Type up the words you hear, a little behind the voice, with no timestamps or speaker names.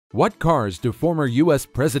What cars do former U.S.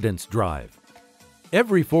 presidents drive?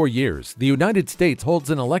 Every 4 years, the United States holds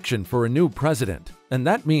an election for a new president, and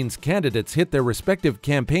that means candidates hit their respective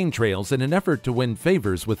campaign trails in an effort to win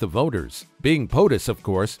favors with the voters. Being POTUS, of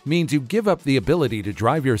course, means you give up the ability to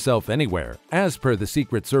drive yourself anywhere, as per the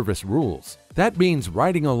Secret Service rules. That means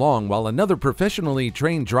riding along while another professionally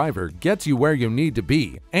trained driver gets you where you need to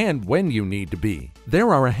be and when you need to be.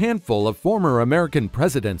 There are a handful of former American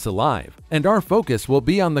presidents alive, and our focus will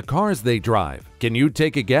be on the cars they drive. Can you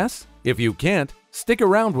take a guess? If you can't, stick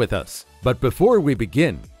around with us. But before we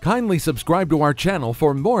begin, kindly subscribe to our channel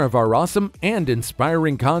for more of our awesome and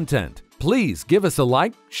inspiring content. Please give us a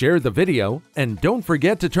like, share the video, and don't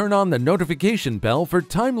forget to turn on the notification bell for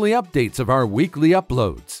timely updates of our weekly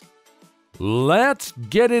uploads. Let's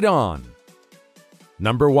get it on!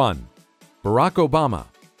 Number 1. Barack Obama.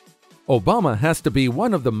 Obama has to be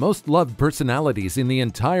one of the most loved personalities in the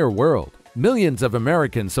entire world. Millions of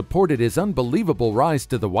Americans supported his unbelievable rise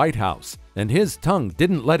to the White House, and his tongue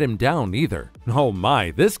didn't let him down either. Oh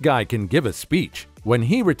my, this guy can give a speech. When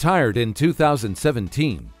he retired in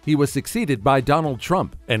 2017, he was succeeded by Donald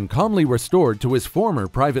Trump and calmly restored to his former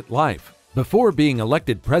private life. Before being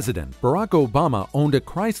elected president, Barack Obama owned a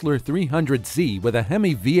Chrysler 300Z with a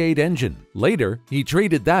Hemi V8 engine. Later, he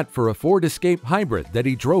traded that for a Ford Escape hybrid that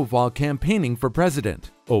he drove while campaigning for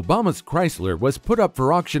president. Obama's Chrysler was put up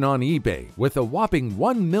for auction on eBay with a whopping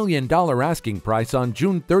 $1 million asking price on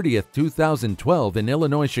June 30, 2012 in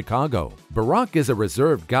Illinois, Chicago. Barack is a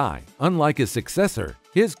reserved guy. Unlike his successor,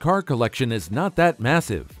 his car collection is not that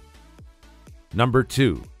massive. Number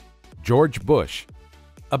 2. George Bush.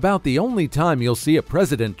 About the only time you'll see a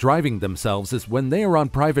president driving themselves is when they are on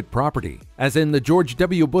private property, as in the George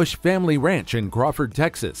W. Bush family ranch in Crawford,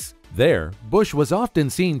 Texas. There, Bush was often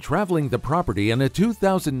seen traveling the property in a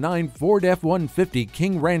 2009 Ford F-150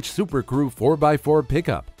 King Ranch Super Crew 4x4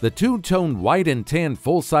 pickup. The two-tone white and tan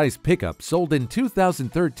full-size pickup sold in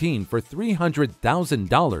 2013 for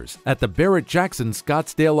 $300,000 at the Barrett-Jackson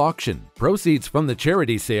Scottsdale auction. Proceeds from the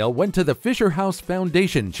charity sale went to the Fisher House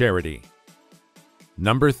Foundation charity.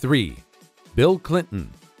 Number 3. Bill Clinton.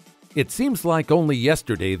 It seems like only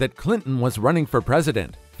yesterday that Clinton was running for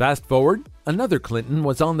president. Fast forward, another Clinton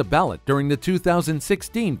was on the ballot during the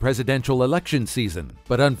 2016 presidential election season.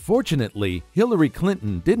 But unfortunately, Hillary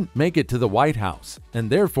Clinton didn't make it to the White House and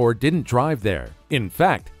therefore didn't drive there. In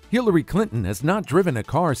fact, Hillary Clinton has not driven a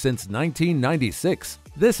car since 1996.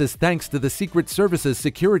 This is thanks to the Secret Service's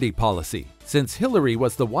security policy. Since Hillary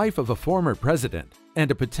was the wife of a former president and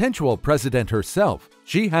a potential president herself,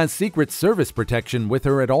 she has Secret Service protection with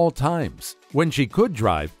her at all times. When she could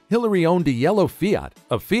drive, Hillary owned a yellow Fiat,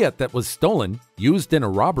 a Fiat that was stolen, used in a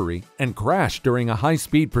robbery, and crashed during a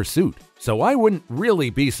high-speed pursuit. So I wouldn't really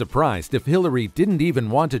be surprised if Hillary didn't even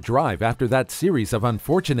want to drive after that series of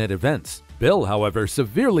unfortunate events. Bill, however,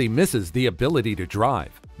 severely misses the ability to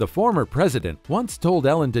drive. The former president once told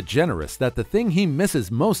Ellen DeGeneres that the thing he misses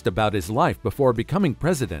most about his life before becoming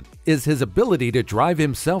president is his ability to drive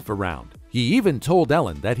himself around. He even told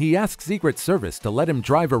Ellen that he asked Secret Service to let him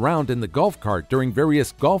drive around in the golf cart during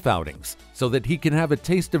various golf outings so that he can have a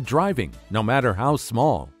taste of driving, no matter how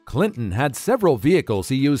small. Clinton had several vehicles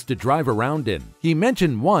he used to drive around in. He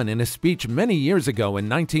mentioned one in a speech many years ago in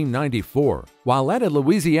 1994. While at a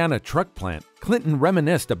Louisiana truck plant, Clinton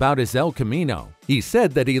reminisced about his El Camino. He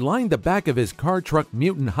said that he lined the back of his car-truck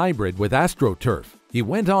Mutant hybrid with AstroTurf. He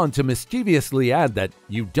went on to mischievously add that,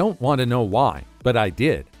 "You don't want to know why, but I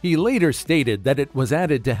did." He later stated that it was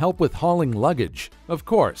added to help with hauling luggage. Of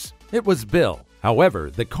course, it was Bill. However,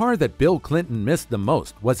 the car that Bill Clinton missed the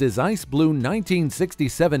most was his ice blue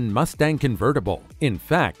 1967 Mustang convertible. In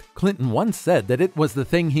fact, Clinton once said that it was the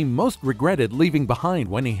thing he most regretted leaving behind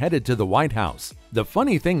when he headed to the White House. The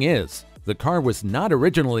funny thing is, the car was not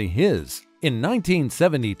originally his. In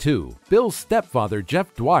 1972, Bill's stepfather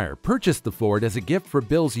Jeff Dwyer purchased the Ford as a gift for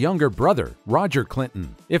Bill's younger brother, Roger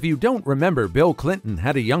Clinton. If you don't remember Bill Clinton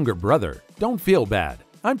had a younger brother, don't feel bad.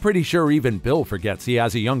 I'm pretty sure even Bill forgets he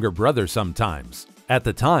has a younger brother sometimes. At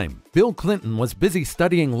the time, Bill Clinton was busy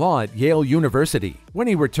studying law at Yale University. When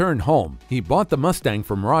he returned home, he bought the Mustang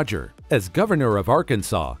from Roger. As governor of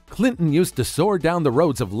Arkansas, Clinton used to soar down the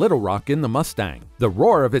roads of Little Rock in the Mustang. The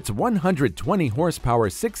roar of its 120 horsepower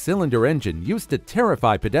six-cylinder engine used to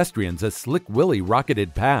terrify pedestrians as Slick Willie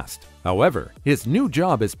rocketed past. However, his new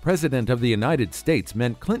job as President of the United States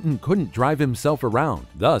meant Clinton couldn't drive himself around.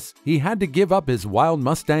 Thus, he had to give up his wild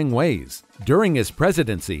Mustang ways. During his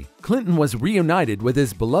presidency, Clinton was reunited with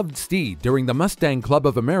his beloved steed during the Mustang Club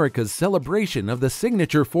of America's celebration of the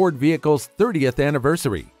signature Ford vehicle's 30th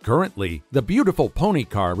anniversary. Currently, the beautiful pony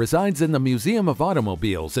car resides in the Museum of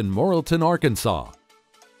Automobiles in Morrilton, Arkansas.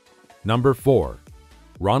 Number 4.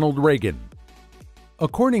 Ronald Reagan.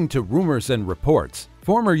 According to rumors and reports,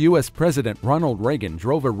 former U.S. President Ronald Reagan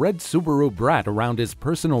drove a red Subaru Brat around his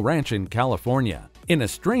personal ranch in California. In a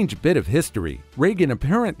strange bit of history, Reagan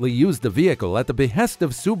apparently used the vehicle at the behest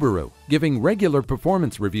of Subaru, giving regular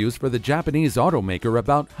performance reviews for the Japanese automaker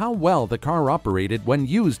about how well the car operated when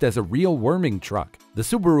used as a real worming truck. The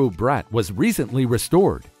Subaru Brat was recently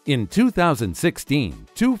restored. In 2016,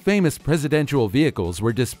 two famous presidential vehicles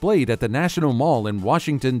were displayed at the National Mall in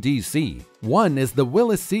Washington, D.C. One is the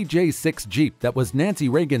Willys CJ6 Jeep that was Nancy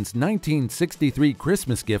Reagan's 1963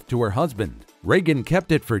 Christmas gift to her husband. Reagan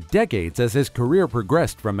kept it for decades as his career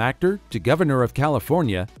progressed from actor to governor of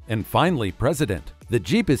California and finally president. The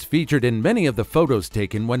Jeep is featured in many of the photos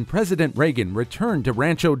taken when President Reagan returned to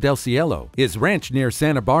Rancho del Cielo, his ranch near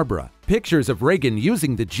Santa Barbara. Pictures of Reagan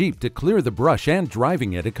using the Jeep to clear the brush and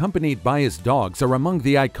driving it accompanied by his dogs are among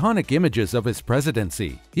the iconic images of his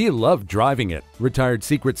presidency. He loved driving it, retired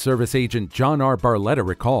Secret Service agent John R. Barletta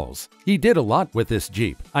recalls. He did a lot with this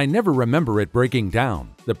Jeep. I never remember it breaking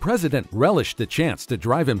down. The president relished the chance to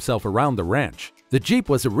drive himself around the ranch. The Jeep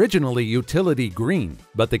was originally utility green,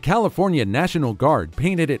 but the California National Guard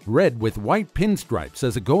painted it red with white pinstripes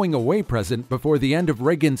as a going-away present before the end of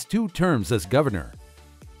Reagan's 2 terms as governor.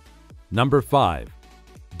 Number 5.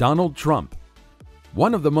 Donald Trump.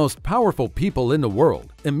 One of the most powerful people in the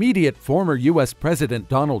world, immediate former U.S. President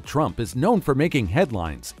Donald Trump is known for making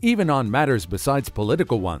headlines, even on matters besides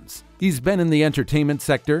political ones. He's been in the entertainment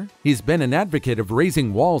sector, he's been an advocate of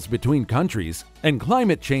raising walls between countries, and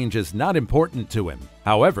climate change is not important to him.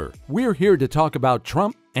 However, we're here to talk about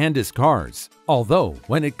Trump and his cars. Although,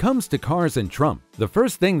 when it comes to cars and Trump, the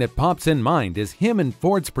first thing that pops in mind is him and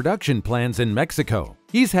Ford's production plans in Mexico.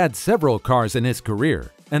 He's had several cars in his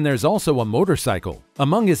career, and there's also a motorcycle.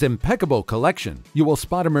 Among his impeccable collection, you will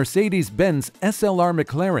spot a Mercedes-Benz SLR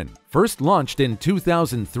McLaren, first launched in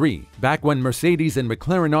 2003, back when Mercedes and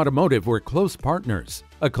McLaren Automotive were close partners,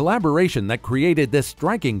 a collaboration that created this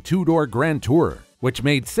striking 2-door Grand Tourer, which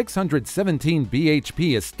made 617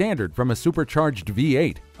 bhp as standard from a supercharged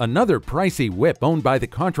V8. Another pricey whip owned by the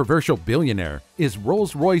controversial billionaire is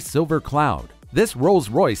Rolls-Royce Silver Cloud. This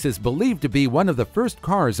Rolls-Royce is believed to be one of the first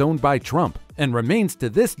cars owned by Trump and remains to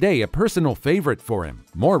this day a personal favorite for him.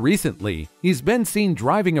 More recently, he's been seen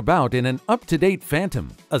driving about in an up-to-date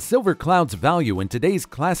Phantom. A Silver Cloud's value in today's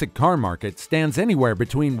classic car market stands anywhere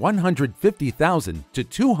between $150,000 to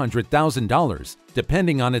 $200,000,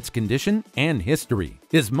 depending on its condition and history.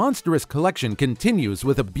 His monstrous collection continues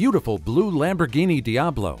with a beautiful blue Lamborghini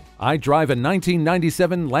Diablo. I drive a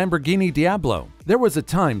 1997 Lamborghini Diablo. There was a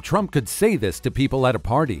time Trump could say this to people at a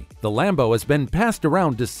party. The Lambo has been passed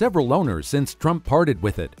around to several owners since Trump parted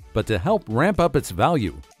with it, but to help ramp up its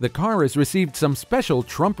value, the car has received some special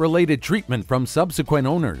Trump-related treatment from subsequent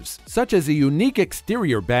owners, such as a unique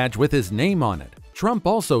exterior badge with his name on it. Trump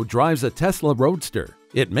also drives a Tesla Roadster.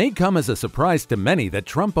 It may come as a surprise to many that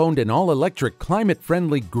Trump owned an all-electric,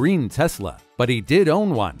 climate-friendly green Tesla, but he did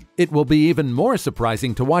own one. It will be even more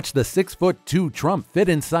surprising to watch the 6'2" Trump fit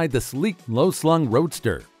inside the sleek, low-slung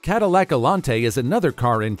Roadster. Cadillac Elante is another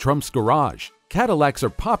car in Trump's garage. Cadillacs are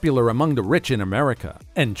popular among the rich in America,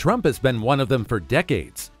 and Trump has been one of them for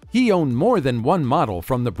decades. He owned more than one model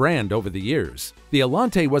from the brand over the years. The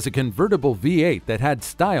Elante was a convertible V8 that had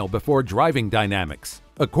style before driving dynamics.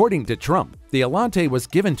 According to Trump, the Elante was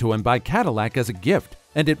given to him by Cadillac as a gift,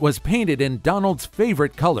 and it was painted in Donald's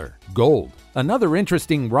favorite color, gold. Another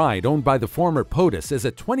interesting ride owned by the former POTUS is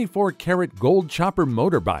a 24-karat gold chopper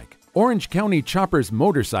motorbike. Orange County Chopper's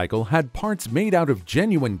motorcycle had parts made out of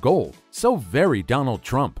genuine gold, so very Donald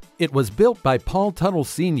Trump. It was built by Paul Tuttle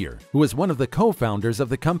Sr., who is one of the co-founders of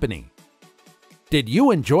the company. Did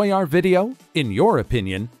you enjoy our video? In your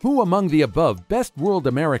opinion, who among the above best ruled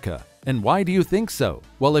America? And why do you think so?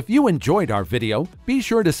 Well, if you enjoyed our video, be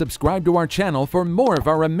sure to subscribe to our channel for more of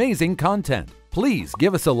our amazing content. Please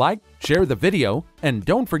give us a like, share the video, and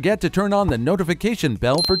don't forget to turn on the notification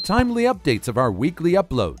bell for timely updates of our weekly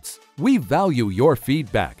uploads. We value your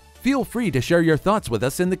feedback. Feel free to share your thoughts with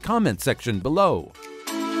us in the comment section below.